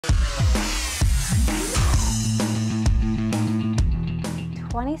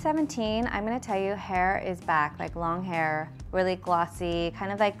...2017, I'm gonna tell you, hair is back, like long hair, really glossy,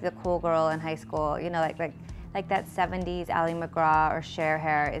 kind of like the cool girl in high school, you know, like that 70s Ally McGraw or Cher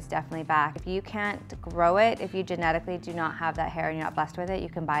hair is definitely back. If you can't grow it, if you genetically do not have that hair and you're not blessed with it, you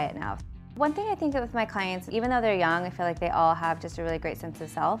can buy it now. One thing I think with my clients, even though they're young, I feel like they all have just a really great sense of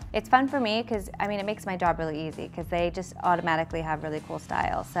self. It's fun for me because, I mean, it makes my job really easy because they just automatically have really cool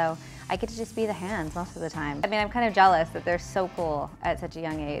style. So I get to just be the hands most of the time. I mean, I'm kind of jealous that they're so cool at such a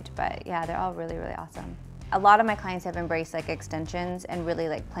young age, but yeah, they're all really, really awesome. A lot of my clients have embraced like extensions and really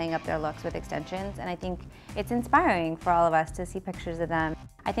like playing up their looks with extensions, and I think it's inspiring for all of us to see pictures of them.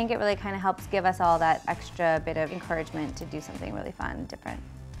 I think it really kind of helps give us all that extra bit of encouragement to do something really fun and different.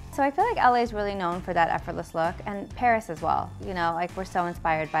 So I feel like LA is really known for that effortless look, and Paris as well. You know, like we're so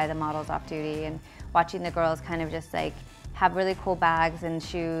inspired by the models off duty and watching the girls kind of just like have really cool bags and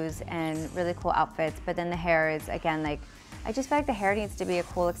shoes and really cool outfits, but then the hair is, again, like, I just feel like the hair needs to be a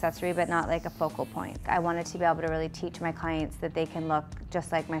cool accessory, but not like a focal point. I wanted to be able to really teach my clients that they can look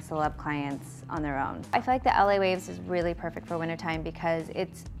just like my celeb clients on their own. I feel like the LA Waves is really perfect for wintertime because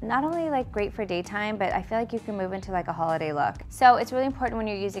it's not only like great for daytime, but I feel like you can move into like a holiday look. So it's really important when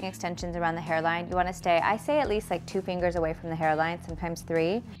you're using extensions around the hairline, you want to stay, I say at least like 2 fingers away from the hairline, sometimes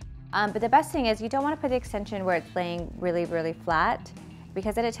 3. But the best thing is you don't want to put the extension where it's laying really, really flat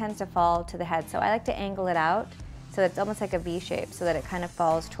because then it tends to fall to the head. So I like to angle it out so it's almost like a V shape so that it kind of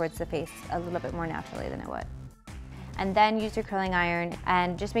falls towards the face a little bit more naturally than it would. And then use your curling iron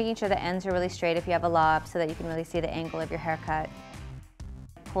and just making sure the ends are really straight if you have a lob so that you can really see the angle of your haircut.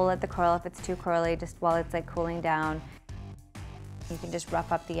 Pull at the curl if it's too curly just while it's like cooling down. You can just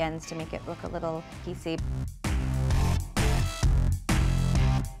rough up the ends to make it look a little piecey.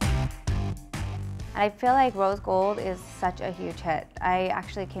 I feel like rose gold is such a huge hit. I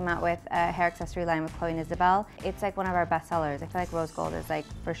actually came out with a hair accessory line with Chloe and Isabel. It's like one of our best sellers. I feel like rose gold is like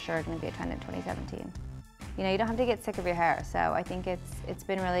for sure going to be a trend in 2017. You know, you don't have to get sick of your hair, so I think it's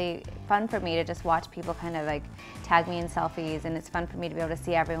been really fun for me to just watch people kind of like tag me in selfies, and it's fun for me to be able to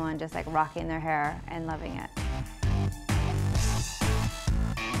see everyone just like rocking their hair and loving it.